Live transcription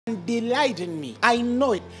delight in me. I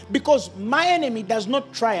know it because my enemy does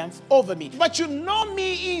not triumph over me. But you know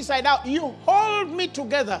me inside out. You hold me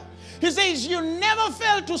together. He says, you never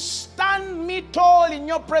fail to stand me tall in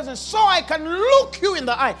your presence so I can look you in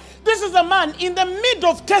the eye. This is a man in the mid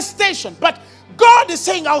of testation. But God is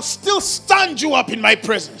saying, I'll still stand you up in my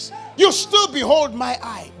presence. You still behold my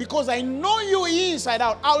eye because I know you inside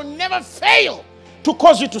out. I'll never fail to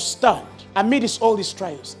cause you to stand amidst all these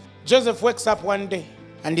trials. Joseph wakes up one day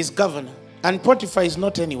and is governor. And Potiphar is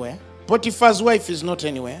not anywhere. Potiphar's wife is not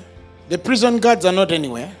anywhere. The prison guards are not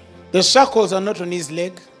anywhere. The shackles are not on his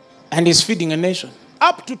leg. And he's feeding a nation.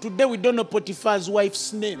 Up to today, we don't know Potiphar's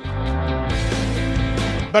wife's name.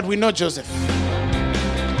 But we know Joseph.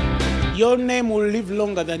 Your name will live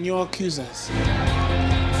longer than your accusers.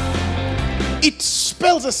 It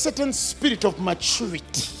spells a certain spirit of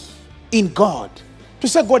maturity in God. To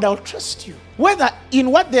say, God, I'll trust you. Whether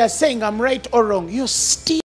in what they are saying I'm right or wrong, you're still